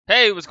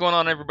Hey, what's going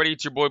on everybody?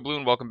 It's your boy Blue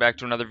and welcome back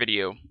to another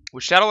video.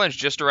 With Shadowlands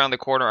just around the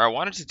corner, I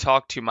wanted to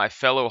talk to my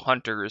fellow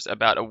hunters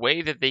about a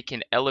way that they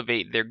can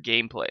elevate their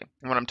gameplay.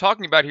 And what I'm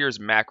talking about here is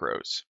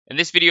macros. In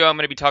this video, I'm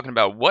going to be talking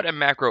about what a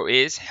macro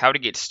is, how to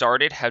get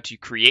started, how to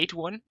create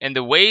one, and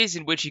the ways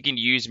in which you can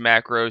use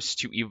macros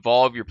to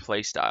evolve your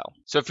playstyle.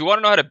 So if you want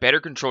to know how to better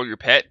control your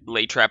pet,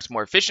 lay traps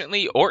more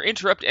efficiently, or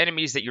interrupt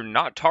enemies that you're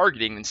not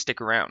targeting, then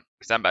stick around,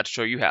 because I'm about to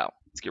show you how.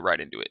 Let's get right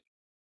into it.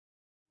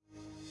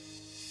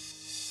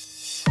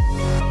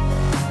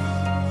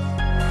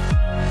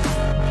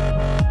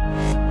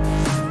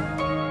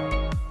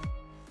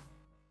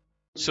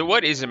 So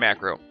what is a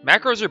macro?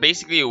 Macros are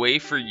basically a way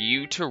for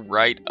you to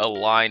write a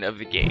line of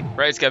the game,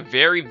 right? It's got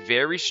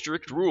very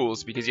strict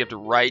rules because you have to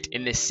write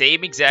in the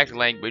same exact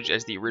language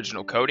as the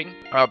original coding.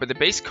 But the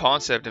base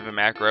concept of a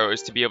macro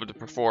is to be able to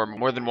perform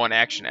more than one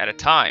action at a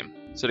time.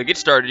 So to get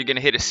started, you're going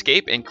to hit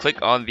escape and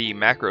click on the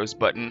macros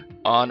button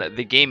on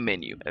the game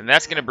menu. And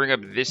that's going to bring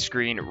up this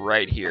screen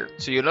right here.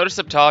 So you'll notice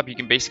up top, you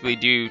can basically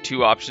do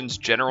two options,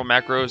 general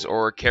macros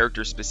or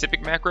character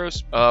specific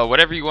macros.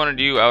 Whatever you want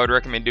to do, I would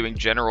recommend doing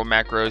general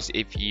macros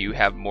if you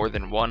have more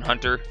than one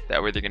hunter.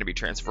 That way they're going to be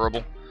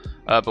transferable.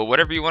 But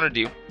whatever you want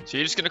to do, so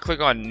you're just going to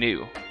click on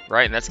new,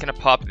 right? And that's going to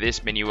pop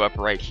this menu up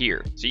right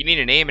here. So you need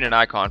a name and an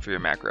icon for your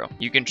macro.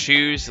 You can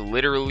choose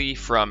literally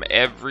from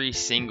every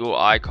single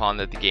icon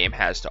that the game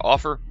has to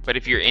offer. But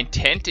if your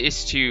intent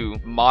is to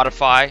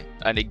modify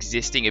an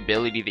existing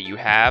ability that you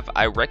have,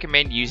 I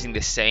recommend using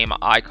the same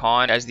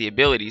icon as the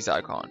abilities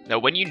icon. Now,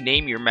 when you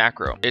name your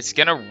macro, it's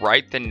going to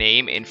write the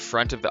name in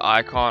front of the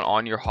icon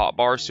on your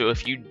hotbar. So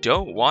if you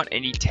don't want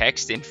any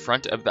text in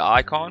front of the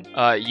icon,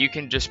 you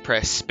can just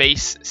press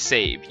space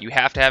save. You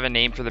have to have a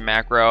name for the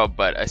macro,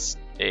 but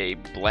a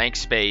blank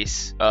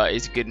space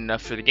is good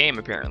enough for the game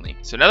apparently.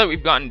 So now that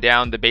we've gotten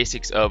down the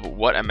basics of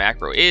what a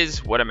macro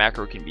is, what a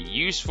macro can be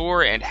used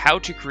for, and how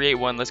to create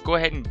one, let's go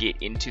ahead and get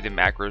into the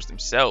macros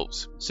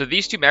themselves. So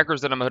these two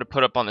macros that I'm going to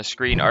put up on the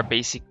screen are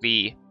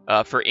basically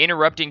for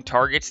interrupting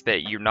targets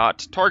that you're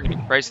not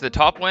targeting, right? So the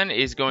top one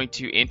is going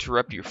to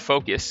interrupt your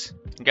focus.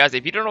 And guys,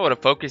 if you don't know what a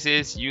focus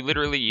is,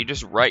 you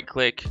just right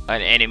click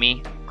an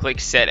enemy, click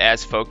set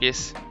as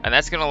focus, and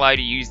that's going to allow you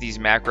to use these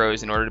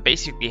macros in order to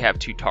basically have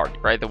two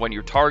targets, right? The one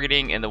you're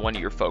targeting and the one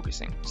you're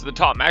focusing. So the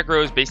top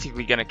macro is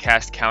basically going to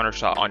cast counter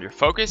shot on your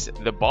focus.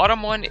 The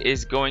bottom one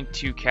is going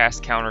to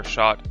cast counter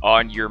shot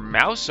on your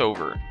mouse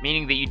over,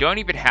 meaning that you don't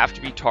even have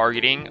to be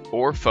targeting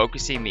or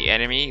focusing the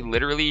enemy.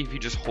 Literally, if you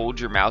just hold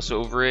your mouse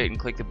over it and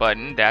click the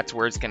button, that's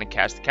where it's going to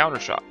cast the counter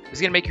shot.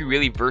 It's going to make you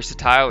really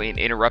versatile in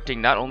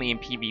interrupting, not only in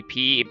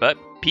PvP, but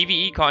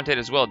PvE content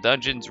as well,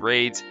 dungeons,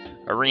 raids,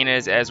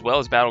 arenas, as well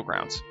as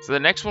battlegrounds. So the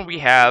next one we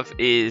have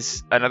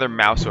is another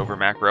mouse over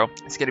macro.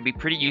 It's going to be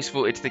pretty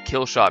useful. It's the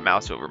kill shot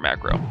mouse over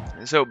macro.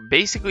 So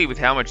basically, with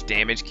how much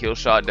damage kill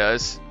shot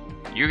does,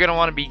 you're going to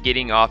want to be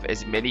getting off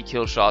as many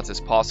kill shots as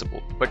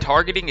possible. But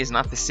targeting is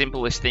not the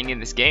simplest thing in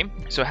this game.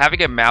 So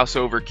having a mouse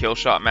over kill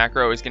shot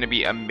macro is going to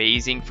be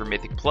amazing for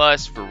Mythic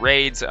Plus, for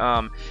raids,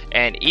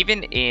 and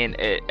even in,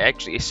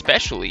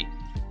 especially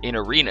in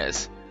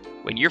arenas.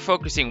 When you're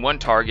focusing one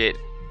target,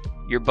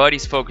 your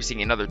buddy's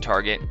focusing another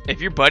target.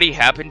 If your buddy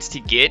happens to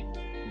get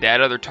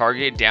that other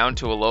target down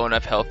to a low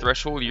enough health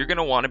threshold, you're going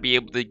to want to be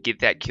able to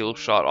get that kill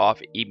shot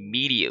off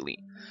immediately.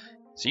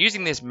 So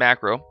using this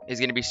macro is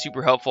going to be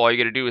super helpful. All you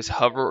got to do is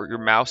hover your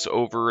mouse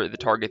over the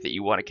target that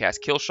you want to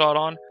cast kill shot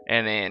on,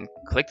 and then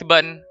click the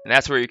button, and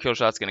that's where your kill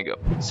shot's going to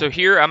go. So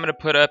here I'm going to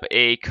put up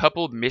a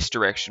couple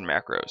misdirection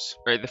macros.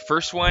 Right, the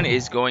first one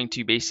is going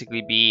to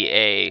basically be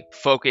a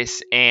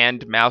focus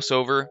and mouse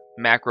over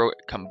macro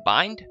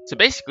combined. So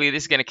basically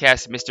this is going to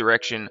cast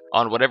misdirection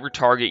on whatever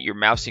target you're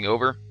mousing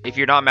over. If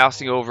you're not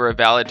mousing over a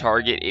valid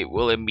target, it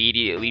will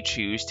immediately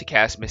choose to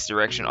cast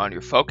misdirection on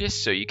your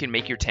focus. So you can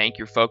make your tank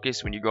your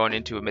focus when you're going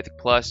into a Mythic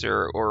Plus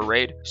or a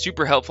raid.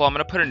 Super helpful. I'm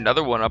going to put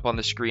another one up on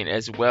the screen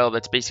as well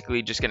that's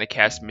basically just going to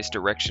cast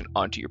misdirection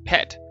onto your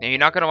pet. Now you're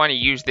not going to want to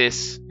use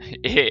this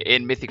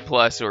in Mythic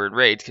Plus or in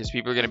raids because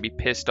people are going to be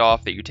pissed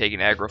off that you're taking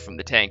aggro from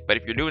the tank. But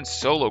if you're doing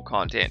solo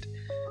content,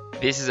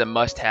 this is a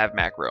must-have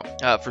macro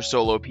for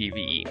solo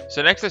PvE.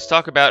 So next, let's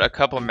talk about a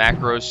couple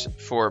macros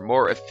for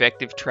more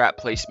effective trap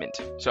placement.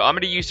 So I'm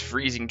going to use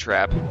freezing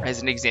trap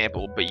as an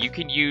example, but you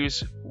can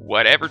use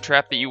whatever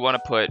trap that you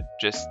want to put.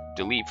 Just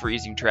delete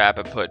freezing trap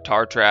and put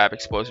tar trap,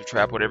 explosive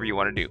trap, whatever you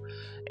want to do.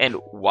 And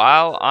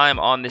while I'm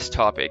on this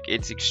topic,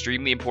 it's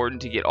extremely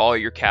important to get all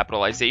your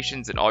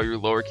capitalizations and all your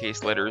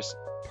lowercase letters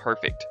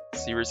perfect.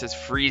 See where it says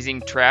freezing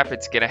trap?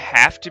 It's going to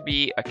have to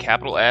be a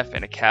capital F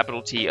and a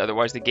capital T,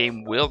 otherwise the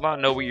game will not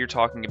know what you're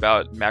talking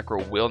about.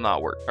 Macro will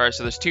not work. Alright,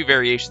 so there's two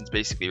variations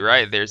basically,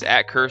 right? There's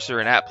at cursor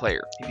and at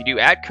player. If you do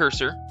at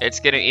cursor, it's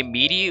going to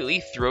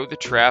immediately throw the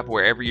trap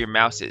wherever your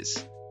mouse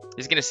is.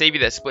 It's going to save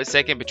you that split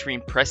second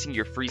between pressing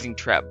your freezing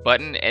trap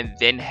button and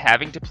then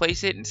having to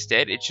place it.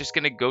 Instead, it's just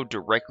going to go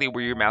directly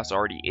where your mouse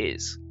already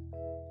is.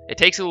 It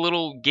takes a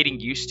little getting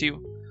used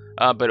to,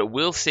 but it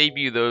will save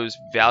you those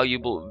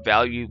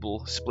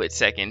valuable split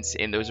seconds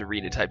in those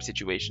arena type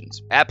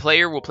situations. At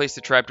player will place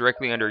the trap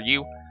directly under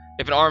you.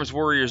 if an arms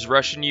warrior is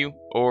rushing you,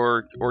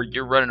 or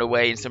you're running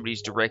away and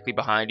somebody's directly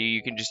behind you,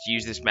 you can just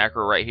use this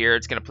macro right here.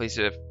 It's going to place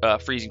a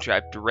freezing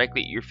trap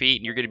directly at your feet,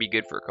 and you're going to be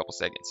good for a couple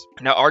seconds.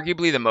 Now,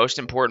 arguably the most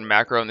important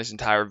macro in this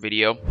entire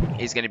video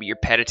is going to be your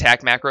pet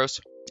attack macros.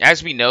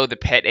 As we know, the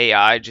pet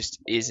AI just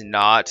is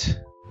not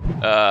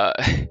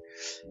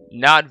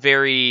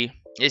very,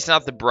 it's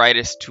not the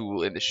brightest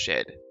tool in the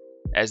shed,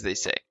 as they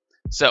say.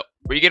 So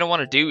what you're going to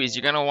want to do is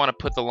you're going to want to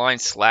put the line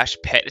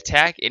 /pet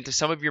attack into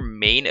some of your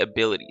main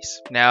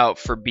abilities. Now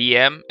for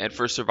BM and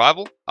for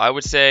survival, I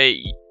would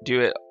say do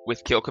it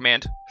with kill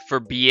command. For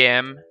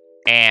BM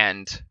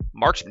and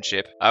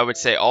marksmanship, I would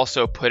say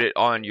also put it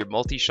on your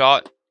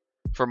multi-shot.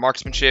 For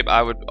marksmanship,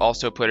 I would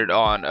also put it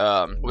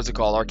on, what's it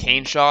called,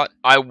 arcane shot.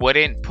 I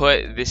wouldn't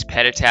put this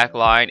pet attack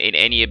line in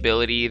any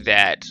ability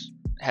that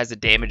has a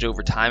damage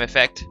over time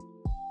effect.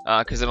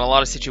 Because in a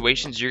lot of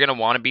situations, you're going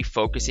to want to be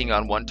focusing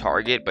on one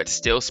target, but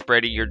still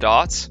spreading your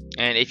dots.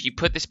 And if you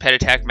put this pet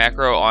attack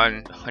macro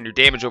on your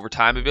damage over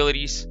time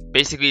abilities,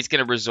 basically it's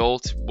going to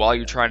result, while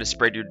you're trying to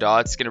spread your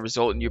dots, it's going to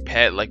result in your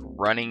pet like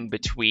running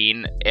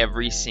between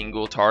every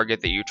single target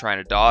that you're trying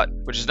to dot,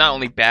 which is not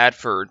only bad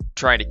for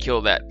trying to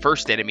kill that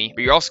first enemy,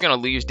 but you're also going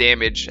to lose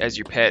damage as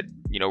your pet,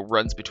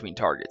 runs between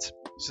targets.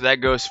 So that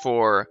goes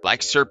for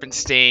like Serpent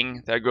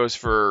Sting, that goes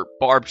for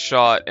Barb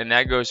Shot, and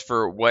that goes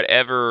for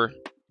whatever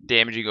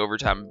damaging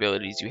overtime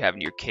abilities you have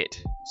in your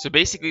kit. So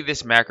basically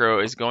this macro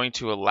is going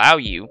to allow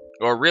you,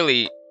 or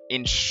really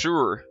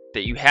ensure,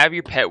 that you have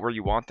your pet where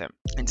you want them,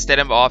 instead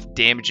of off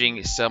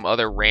damaging some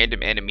other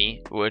random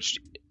enemy, which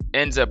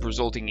ends up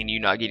resulting in you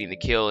not getting the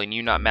kill and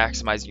you not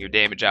maximizing your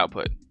damage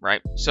output,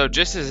 right? So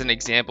just as an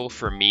example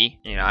for me,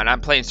 and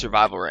I'm playing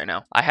survival right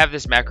now, I have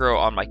this macro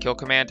on my kill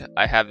command,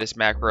 I have this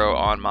macro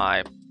on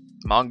my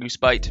mongoose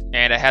bite,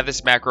 and I have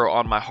this macro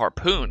on my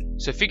harpoon.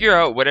 So figure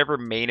out whatever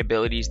main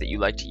abilities that you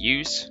like to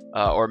use,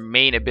 or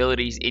main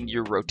abilities in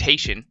your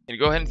rotation, and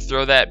go ahead and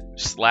throw that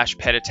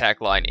 /pet attack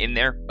line in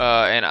there,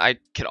 and I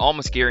can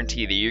almost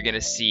guarantee that you're going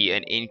to see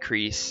an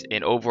increase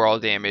in overall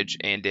damage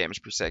and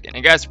damage per second.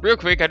 And guys, real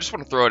quick, I just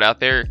want to throw it out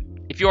there.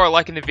 If you are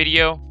liking the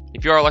video,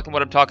 if you are liking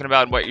what I'm talking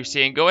about and what you're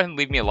seeing, go ahead and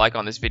leave me a like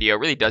on this video. It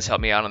really does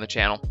help me out on the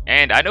channel.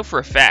 And I know for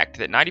a fact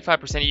that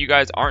 95% of you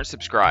guys aren't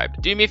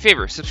subscribed. Do me a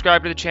favor,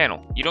 subscribe to the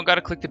channel. You don't got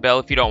to click the bell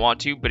if you don't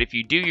want to, but if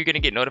you do, you're going to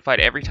get notified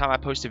every time I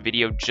post a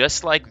video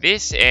just like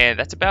this, and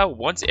that's about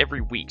once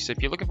every week. So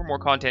if you're looking for more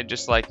content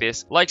just like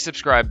this, like,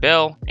 subscribe,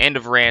 bell, end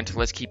of rant.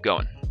 Let's keep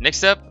going.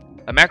 Next up,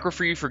 a macro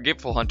for you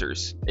forgetful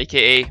hunters,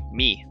 aka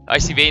me.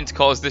 Icy Veins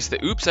calls this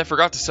the oops, I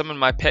forgot to summon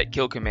my pet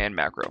kill command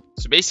macro.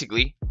 So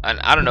basically,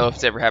 and I don't know if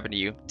it's ever happened to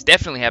you, it's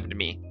definitely happened to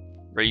me,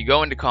 where you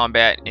go into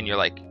combat and you're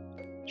like,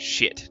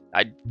 shit,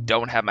 I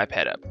don't have my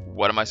pet up.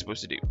 What am I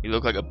supposed to do? You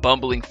look like a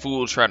bumbling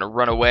fool trying to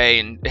run away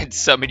and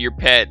summon your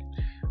pet.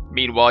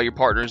 Meanwhile, your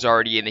partner's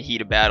already in the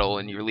heat of battle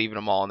and you're leaving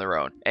them all on their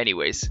own.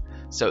 Anyways,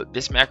 so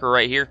this macro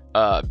right here,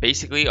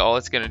 basically all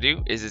it's going to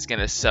do is it's going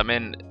to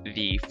summon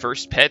the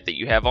first pet that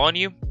you have on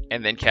you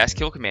and then cast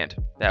kill command.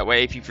 That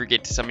way, if you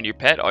forget to summon your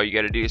pet, all you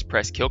got to do is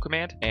press kill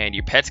command and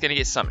your pet's going to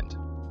get summoned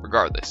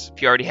regardless.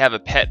 If you already have a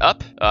pet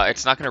up,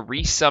 it's not going to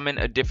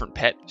resummon a different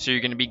pet, so you're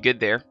going to be good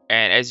there.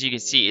 And as you can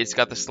see, it's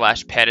got the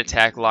 /pet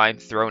attack line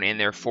thrown in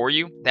there for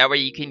you. That way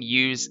you can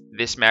use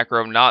this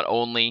macro not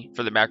only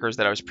for the macros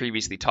that I was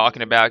previously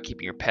talking about,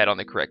 keeping your pet on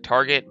the correct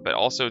target, but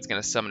also it's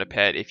going to summon a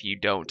pet if you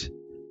don't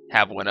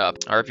have one up,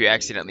 or if you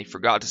accidentally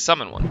forgot to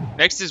summon one.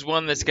 Next is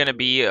one that's going to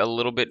be a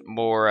little bit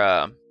more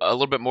of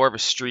a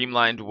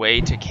streamlined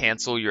way to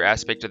cancel your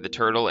aspect of the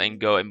turtle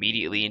and go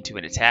immediately into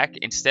an attack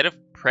instead of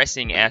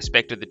pressing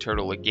aspect of the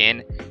turtle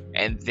again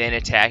and then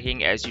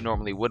attacking as you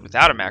normally would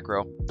without a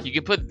macro. You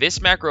can put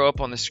this macro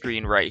up on the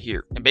screen right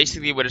here, and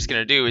basically what it's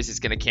going to do is it's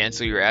going to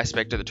cancel your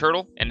aspect of the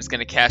turtle and it's going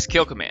to cast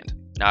kill command.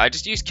 Now, I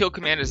just use kill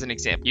command as an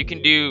example. You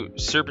can do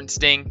Serpent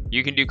Sting,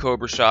 you can do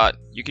Cobra Shot,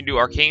 you can do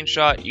Arcane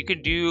Shot, you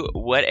can do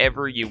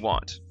whatever you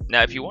want.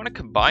 Now, if you want to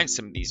combine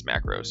some of these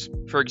macros,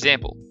 for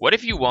example, what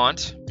if you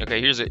want,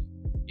 okay, here's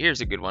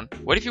a good one.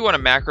 What if you want a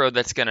macro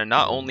that's going to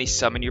not only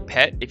summon your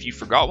pet if you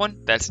forgot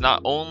one, that's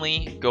not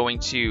only going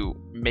to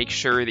make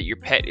sure that your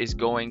pet is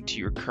going to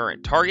your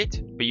current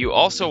target, but you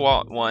also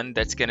want one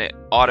that's going to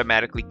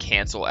automatically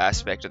cancel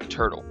aspect of the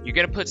turtle. You're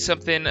going to put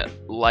something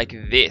like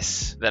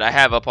this that I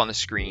have up on the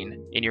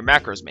screen in your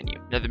macros menu.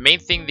 Now, the main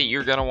thing that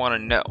you're going to want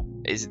to know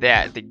is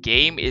that the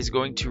game is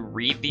going to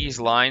read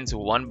these lines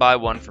one by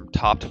one from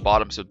top to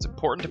bottom, so it's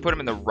important to put them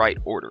in the right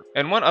order.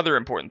 And one other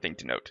important thing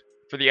to note.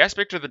 For the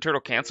aspect of the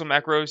turtle cancel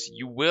macros,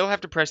 you will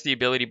have to press the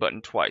ability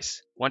button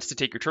twice. Once to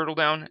take your turtle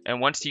down, and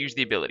once to use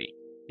the ability.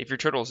 If your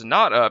turtle is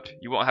not up,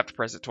 you won't have to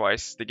press it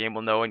twice. The game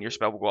will know and your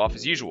spell will go off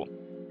as usual.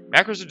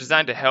 Macros are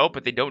designed to help,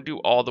 but they don't do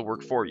all the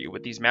work for you.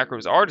 What these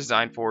macros are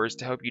designed for is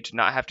to help you to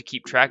not have to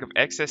keep track of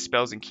excess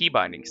spells and key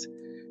bindings.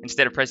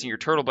 Instead of pressing your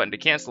turtle button to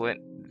cancel it,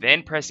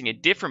 then pressing a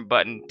different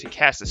button to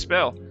cast a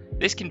spell,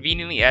 this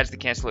conveniently adds the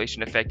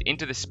cancellation effect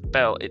into the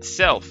spell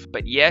itself.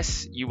 But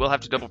yes, you will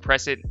have to double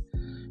press it.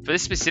 For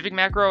this specific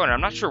macro, and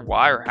I'm not sure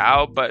why or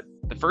how, but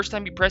the first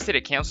time you press it,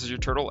 it cancels your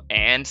turtle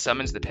and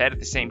summons the pet at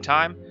the same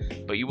time.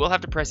 but you will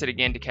have to press it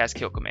again to cast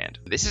Kill Command.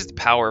 This is the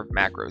power of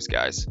macros,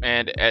 guys.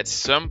 And at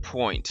some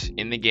point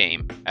in the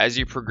game, as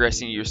you're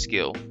progressing your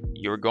skill,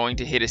 you're going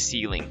to hit a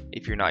ceiling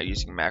if you're not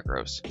using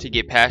macros. To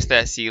get past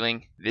that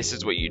ceiling, this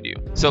is what you do.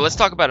 So let's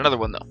talk about another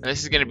one though. And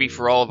this is going to be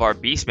for all of our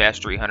Beast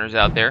Mastery hunters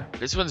out there.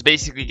 This one's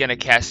basically going to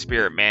cast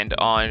Spirit Mand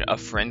on a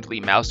friendly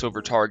mouse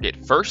over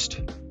target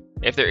first.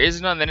 If there is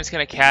none, then it's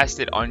going to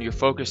cast it on your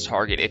focus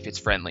target if it's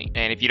friendly.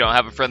 And if you don't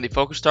have a friendly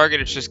focus target,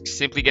 it's just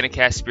simply going to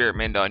cast Spirit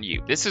Mend on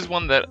you. This is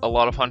one that a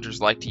lot of hunters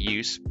like to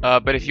use.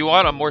 But if you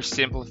want a more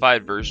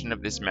simplified version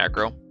of this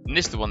macro, and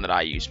this is the one that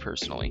I use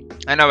personally.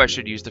 I know I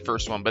should use the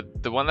first one,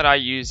 but the one that I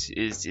use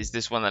is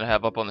this one that I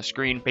have up on the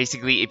screen.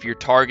 Basically, if you're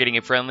targeting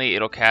a friendly,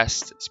 it'll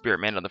cast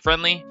Spirit Mend on the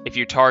friendly. If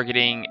you're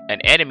targeting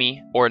an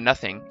enemy or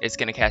nothing, it's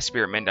going to cast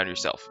Spirit Mend on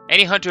yourself.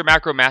 Any hunter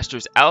macro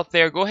masters out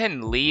there, go ahead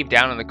and leave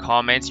down in the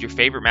comments your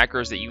favorite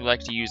macros that you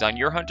like to use on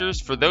your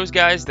hunters. For those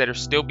guys that are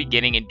still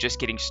beginning and just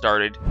getting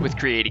started with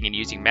creating and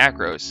using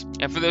macros.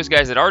 And for those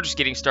guys that are just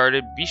getting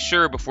started, be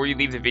sure before you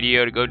leave the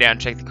video to go down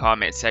and check the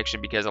comment section,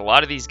 because a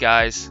lot of these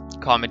guys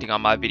commenting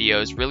on my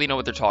videos really know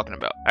what they're talking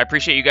about. I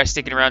appreciate you guys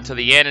sticking around till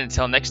the end, and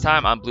until next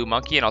time, I'm Blue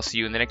Monkey, and I'll see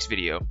you in the next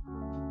video.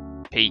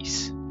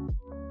 Peace.